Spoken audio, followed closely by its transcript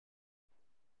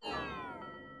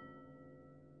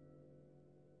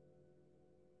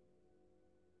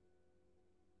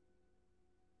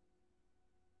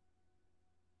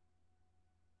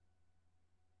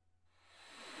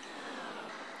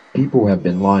People have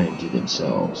been lying to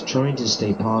themselves, trying to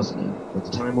stay positive that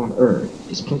the time on earth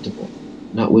is plentiful,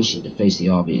 not wishing to face the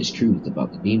obvious truth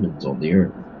about the demons on the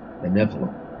earth, the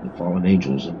Nephilim, the fallen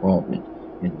angels' involvement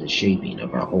in the shaping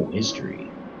of our whole history,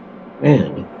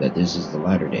 and that this is the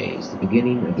latter days, the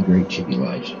beginning of the great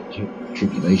tribulation.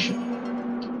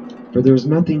 For there is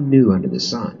nothing new under the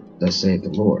sun, thus saith the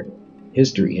Lord.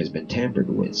 History has been tampered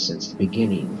with since the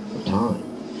beginning of time,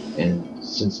 and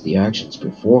since the actions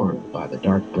performed by the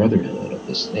dark brotherhood of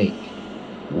the snake,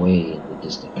 way in the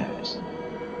distant past,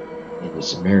 in the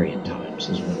Sumerian times,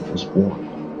 is when it was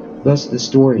born. Thus the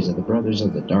stories of the brothers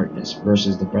of the darkness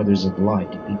versus the brothers of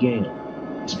light began,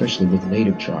 especially with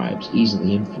native tribes,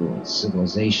 easily influenced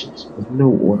civilizations with no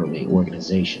orderly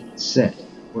organization set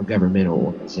or governmental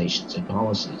organizations and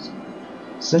policies.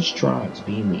 Such tribes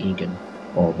being the Incan,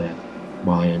 Olmec,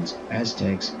 Mayans,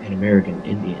 Aztecs, and American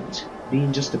Indians,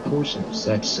 being just a portion of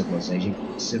such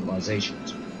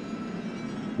civilizations.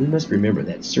 We must remember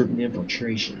that certain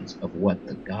infiltrations of what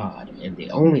the God and the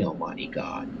only Almighty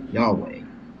God, Yahweh,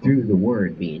 through the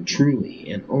Word being truly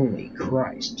and only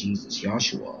Christ Jesus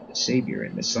Yahshua, the Savior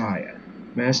and Messiah,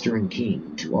 Master and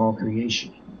King to all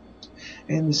creation,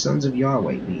 and the sons of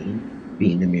Yahweh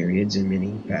being the myriads and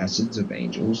many facets of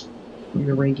angels, from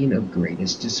the ranking of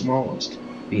greatest to smallest,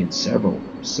 being several.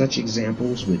 Such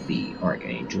examples would be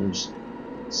archangels,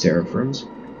 seraphims,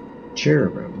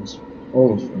 cherubims,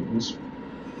 Olaphims,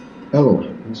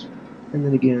 Elohims, and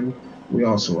then again we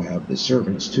also have the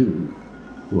servants too,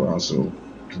 who are also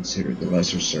considered the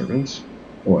lesser servants,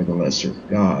 or the lesser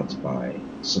gods by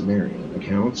Sumerian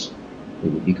accounts. They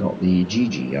would be called the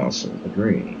Gigi, also the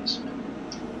Greys.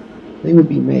 They would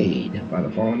be made by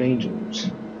the fallen angels,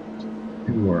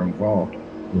 who are involved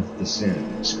with the sin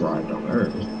ascribed on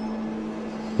earth,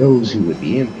 those who would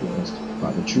be influenced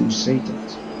by the true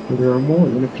Satans, for there are more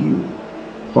than a few,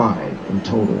 5 in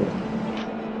total.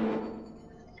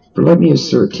 For let me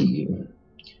assert to you,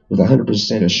 with 100%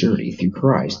 assurity through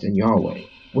Christ and Yahweh,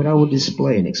 what I will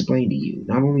display and explain to you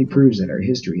not only proves that our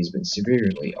history has been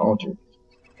severely altered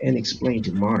and explained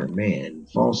to modern man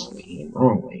falsely and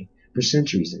wrongly for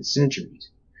centuries and centuries,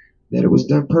 that it was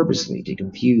done purposely to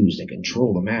confuse and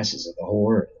control the masses of the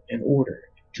whole earth in order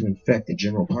to infect the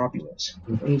general populace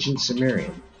with ancient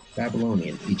Sumerian,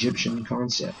 Babylonian, Egyptian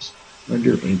concepts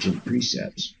under ancient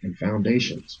precepts and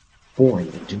foundations, foreign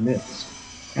into myths.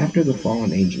 After the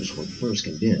fallen angels were first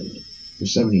condemned for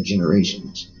 70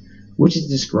 generations, which is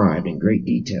described in great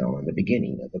detail in the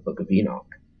beginning of the book of Enoch,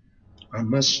 I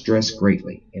must stress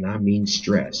greatly, and I mean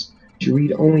stress, to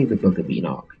read only the book of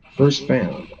Enoch, first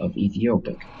found of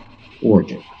Ethiopic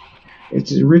origin,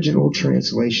 its original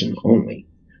translation only,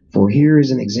 for here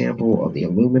is an example of the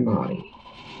Illuminati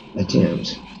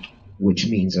attempts, which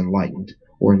means enlightened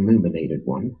or illuminated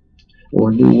one,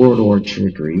 or New World Order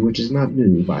trickery, which is not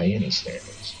new by any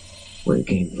standards, where it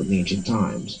came from ancient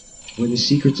times, where the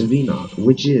secrets of Enoch,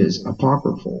 which is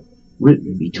apocryphal,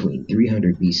 written between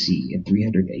 300 BC and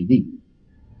 300 AD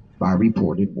by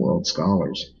reported world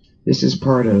scholars. This is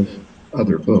part of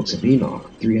other books of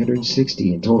Enoch,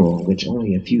 360 in total, of which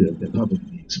only a few have been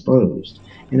publicly exposed,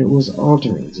 and it was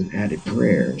alterings and added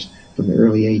prayers from the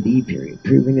early AD period,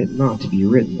 proving it not to be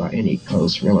written by any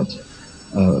close relative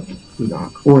of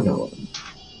Enoch or Noah.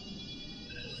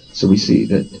 So we see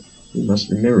that we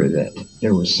must remember that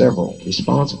there were several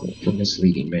responsible for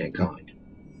misleading mankind.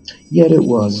 Yet it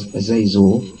was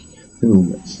Azazel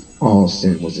whom all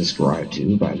sin was ascribed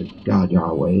to by the God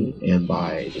Yahweh, and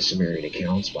by the Sumerian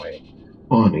accounts by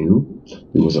Anu,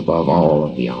 who was above all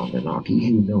of the Anunnaki,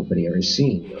 who nobody ever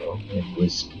seen though, and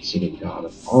was considered God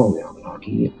of all the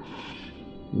Anunnaki.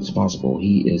 It's possible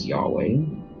he is Yahweh,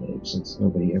 since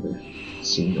nobody ever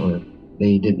seen, or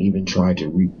they didn't even try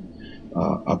to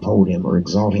uphold him or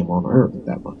exalt him on earth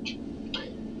that much,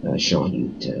 showing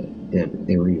you to them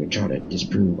they were even trying to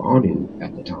disprove Anu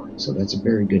at the time. So that's a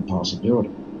very good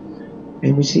possibility.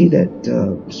 And we see that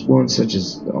ones such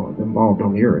as involved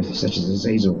on the earth, such as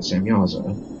Azazel and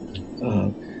Samyaza,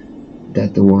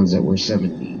 that the ones that were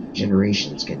 70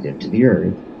 generations condemned to the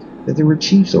earth, that there were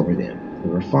chiefs over them.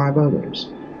 There were 5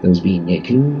 others, those being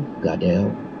Nekun,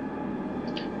 Gadel,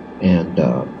 and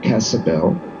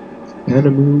Kasabel,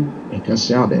 Panamu, and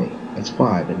Kasade. That's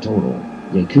 5 in total.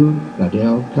 Nekun,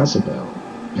 Gadel, Kasabel,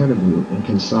 Panamu, and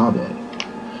Kasade.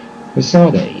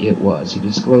 Kasade it was who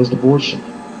disclosed abortion,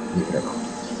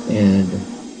 and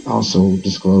also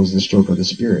disclosed the stroke of the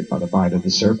spirit by the bite of the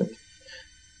serpent,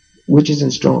 which is in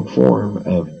strong form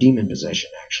of demon possession,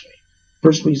 actually.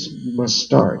 First, we must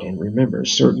start and remember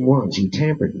certain ones who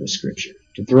tampered with Scripture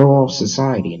to throw off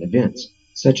society and events,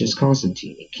 such as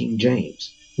Constantine and King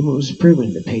James, It was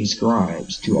proven to pay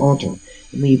scribes to alter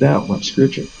and leave out much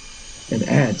scripture, and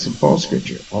add some false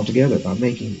scripture altogether by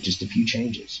making just a few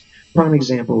changes. Prime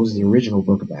example is the original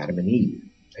book of Adam and Eve,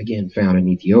 again found in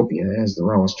Ethiopia as the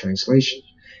rawest translation,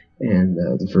 and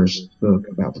the first book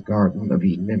about the Garden of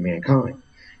Eden and mankind.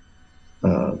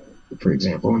 For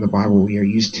example, in the Bible we are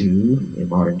used to in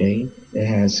modern day, it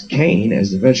has Cain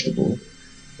as the vegetable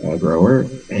grower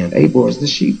and Abel as the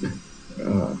sheep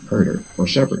herder or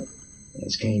shepherd,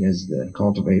 as Cain as the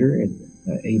cultivator and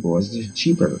Abel as the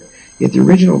sheep herder. Yet the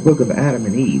original book of Adam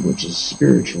and Eve, which is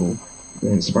spiritual,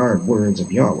 the inspired words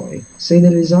of Yahweh, say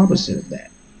that it is opposite of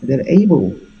that. That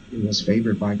Abel, who was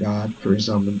favored by God for his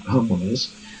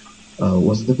humbleness,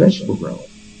 was the vegetable grower,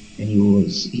 and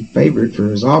he favored for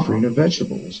his offering of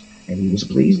vegetables, and he was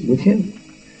pleased with him,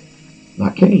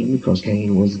 not Cain, because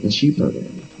Cain was the sheep herder.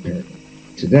 Compared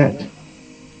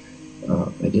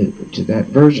to that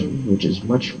version, which is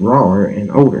much rawer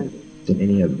and older than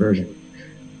any other version.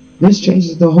 This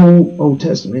changes the whole Old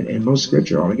Testament and most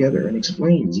scripture altogether, and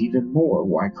explains even more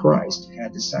why Christ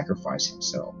had to sacrifice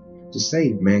himself to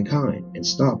save mankind and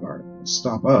stop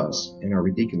us in our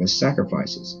ridiculous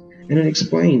sacrifices. And it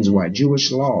explains why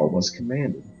Jewish law was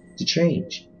commanded to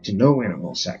change to no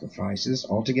animal sacrifices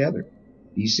altogether.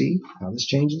 Do you see how this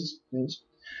changes things?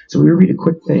 So we read a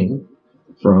quick thing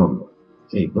from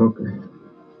a book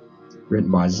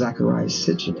written by Zacharias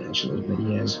Sitchin, actually, but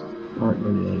he has partly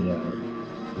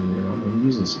I'm going to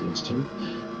use this against him,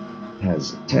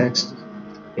 has text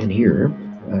in here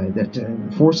that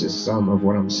enforces some of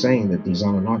what I'm saying, that these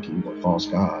Anunnaki were false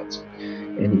gods.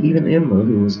 And even Enlil,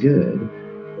 who was good,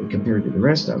 compared to the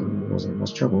rest of them, wasn't in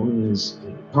much trouble, is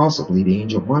possibly the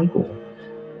angel Michael.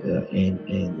 And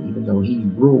even though he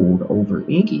ruled over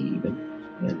Enki even,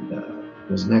 and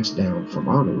was next down from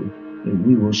Anu,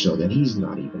 we will show that he's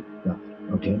not even God,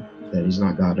 okay? That he's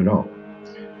not God at all.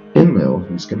 Enlil,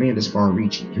 whose command is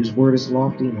far-reaching, whose word is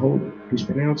lofty and holy, whose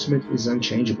pronouncement is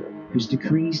unchangeable, whose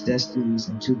decrees destinies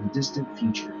into the distant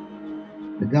future.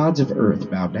 The gods of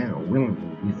earth bow down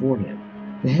willingly before him,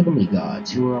 the heavenly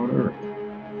gods who are on earth.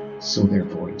 So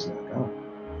therefore he's not God,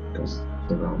 because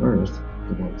they're on earth,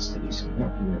 the ones that he's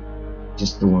not here,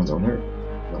 just the ones on earth,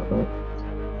 not above.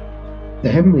 The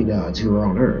heavenly gods who are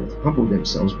on earth humble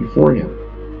themselves before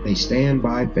him. They stand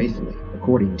by faithfully,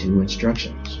 according to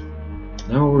instructions.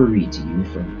 Now I will read to you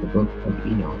from the book of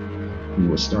Enoch. We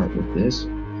will start with this.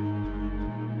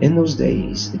 In those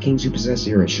days, the kings who possess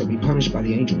the earth shall be punished by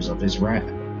the angels of his wrath,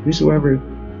 wheresoever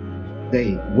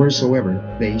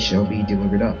they shall be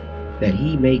delivered up, that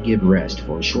he may give rest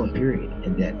for a short period,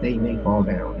 and that they may fall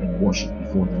down and worship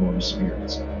before the Lord of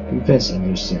spirits, confessing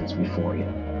their sins before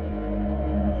him.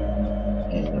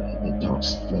 And it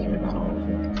talks later about all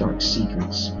the dark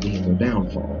secrets being their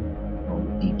downfall, all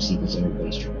the deep secrets that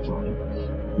everybody's trying to find.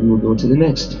 We will go to the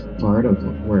next part of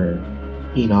where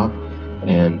Enoch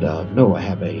and Noah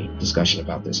have a discussion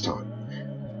about this time.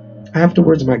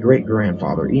 Afterwards my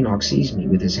great-grandfather Enoch seized me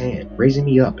with his hand, raising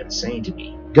me up and saying to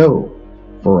me, Go,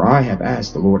 for I have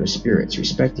asked the Lord of spirits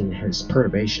respecting his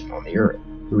perturbation on the earth,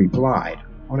 who replied,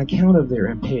 On account of their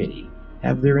impiety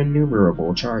have their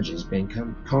innumerable charges been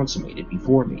consummated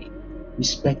before me.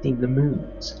 Respecting the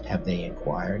moons have they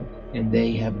inquired, and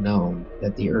they have known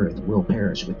that the earth will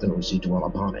perish with those who dwell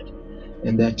upon it,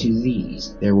 and that to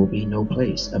these there will be no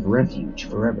place of refuge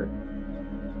forever.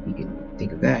 You can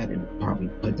think of that and probably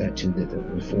put that to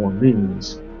the 4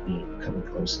 moons being coming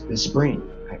close this spring,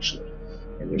 actually.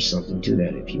 And there's something to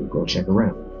that if you go check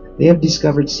around. They have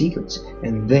discovered secrets,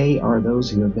 and they are those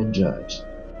who have been judged.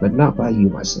 But not by you,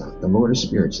 my son. The Lord of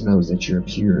spirits knows that you are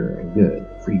pure and good,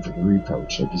 free from the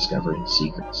reproach of discovering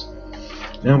secrets.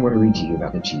 Now I'm going to read to you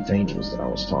about the chief angels that I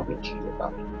was talking to you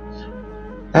about.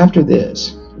 After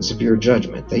this, the severe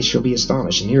judgment, they shall be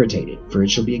astonished and irritated, for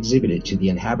it shall be exhibited to the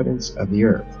inhabitants of the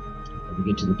earth. And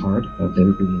we get to the part of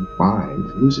there being 5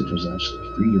 Lucifers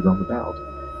actually free to roam about,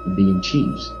 and being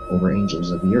chiefs over angels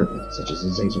of the earth, such as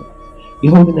Azazel.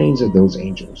 Behold the names of those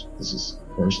angels. This is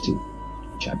verse 2,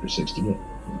 chapter 68.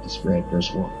 I just read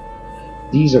verse 1.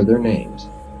 These are their names.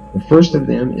 The first of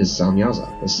them is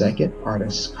Samyaza, the second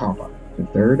Artis Kappa, the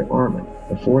third Armin,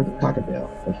 the fourth Kakabel,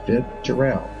 the fifth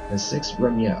Terrell, the sixth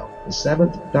Ramiel, the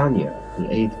seventh Daniel,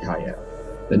 the eighth Kael,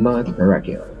 the ninth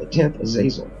Barakel, the 10th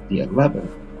Azazel, the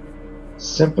 11th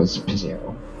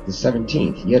Simplaspiel, the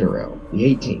 17th Yederel, the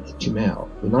 18th Tumel,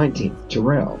 the 19th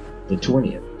Terrell, the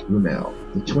 20th Rumel,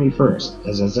 the 21st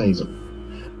is Azazel.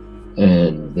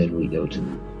 And then we go to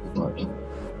the part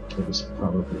that is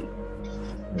probably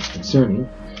most concerning.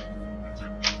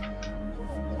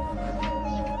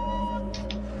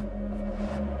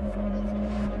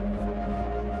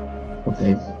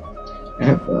 Okay.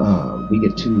 we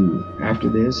get to, after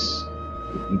this,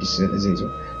 we just said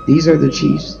Azazel. These are the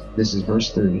chiefs, this is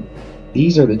verse 30.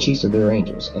 These are the chiefs of their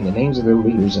angels, and the names of their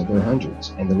leaders of their hundreds,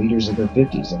 and the leaders of their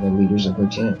fifties, and the leaders of their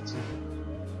tens.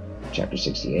 Chapter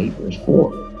 68, verse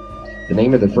 4. The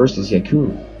name of the first is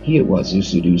Yakun. He it was who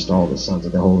seduced all the sons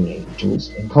of the holy angels,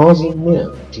 and causing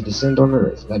them to descend on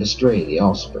earth, led astray the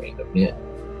offspring of men.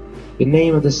 The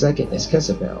name of the second is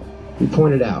Kesabel, who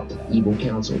pointed out evil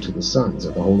counsel to the sons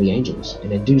of the holy angels,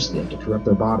 and induced them to corrupt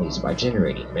their bodies by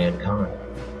generating mankind.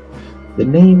 The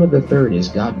name of the third is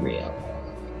Gadriel.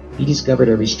 He discovered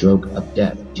every stroke of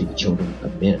death to the children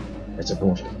of men. That's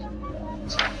abortion.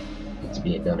 It's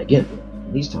being done again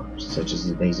in these times, such as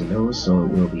the days of Noah, so it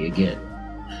will be again.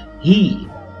 He,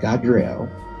 Gadriel,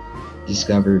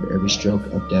 discovered every stroke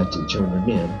of death to the children of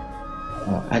men.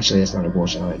 Actually, that's not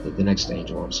abortion. The next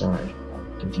angel, I'm sorry.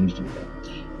 I confused you with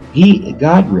that.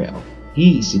 Gadriel,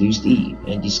 he seduced Eve,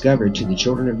 and discovered to the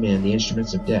children of men the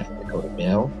instruments of death, the coat of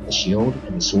mail, the shield,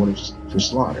 and the sword for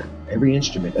slaughter, every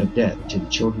instrument of death to the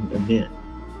children of men.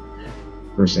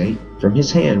 Verse 8, from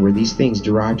his hand were these things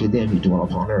derived to them who dwell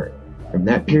upon earth, from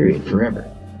that period forever.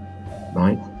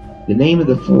 9th, the name of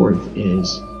the fourth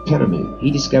is Penamu.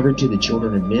 He discovered to the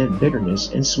children of men bitterness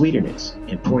and sweetness,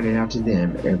 and pointed out to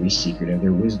them every secret of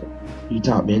their wisdom. He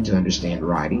taught men to understand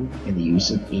writing and the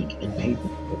use of ink and paper.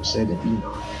 It was said that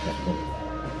Enoch had learned.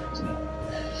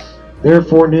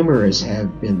 Therefore numerous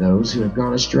have been those who have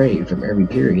gone astray from every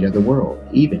period of the world,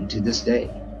 even to this day.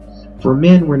 For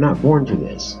men were not born for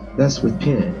this, thus with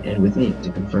pen and with ink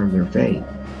to confirm their faith.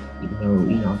 Even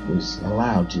though Enoch was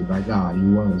allowed to by God, he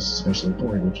was specially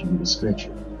appointed if you read the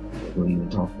scripture. We'll even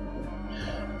talk about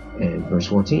that. And verse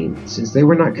 14, since they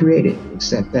were not created,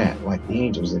 except that, like the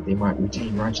angels, that they might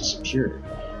retain righteous and pure.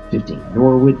 15,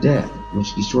 nor would death,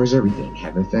 which destroys everything,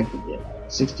 have affected them.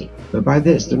 16, but by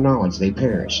this their knowledge they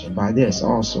perish, and by this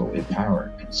also its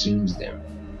power consumes them.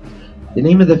 The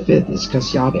name of the fifth is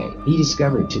Kasyabe. He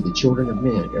discovered to the children of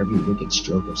men every wicked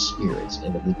stroke of spirits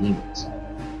and of the demons.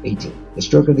 18. The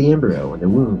stroke of the embryo and the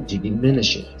womb to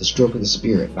diminish it, the stroke of the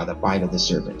spirit by the bite of the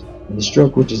serpent, and the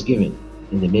stroke which is given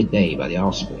in the midday by the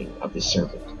offspring of the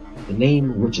serpent. The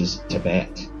name which is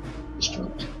Tabat, the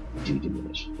stroke to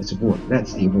diminish. That's abortion.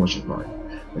 That's the abortion part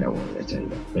that I wanted to tell you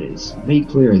about. But it's made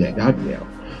clear that Gadriel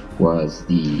was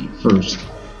the first,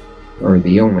 or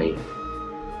the only,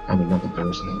 not the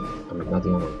first, not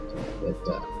the only,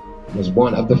 but was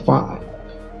one of the five.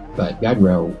 But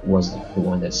Gadriel was the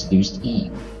one that seduced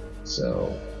Eve.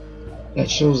 So that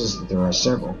shows us that there are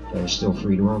several that are still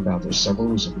free to roam about. There's several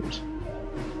Lucifers.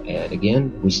 And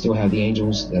again, we still have the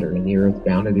angels that are in the earth,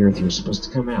 bound to the earth, who are supposed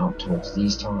to come out towards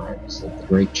these times of the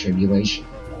great tribulation.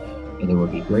 And there will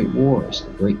be great wars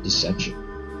and great deception.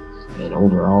 And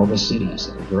over all the cities,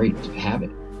 and a great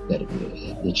havoc that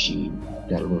you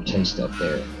got a little taste of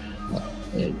there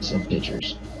in some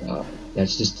pictures.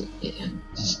 That's just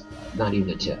not even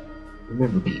a tip.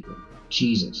 Remember, people,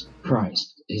 Jesus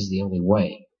Christ is the only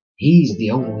way. He's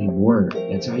the only word.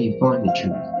 That's how you find the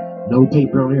truth. No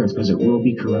paper on earth, because it will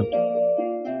be corrupted.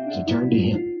 So turn to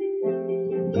Him,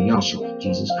 to Yahshua,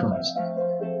 Jesus Christ,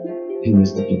 who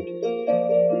is the beauty.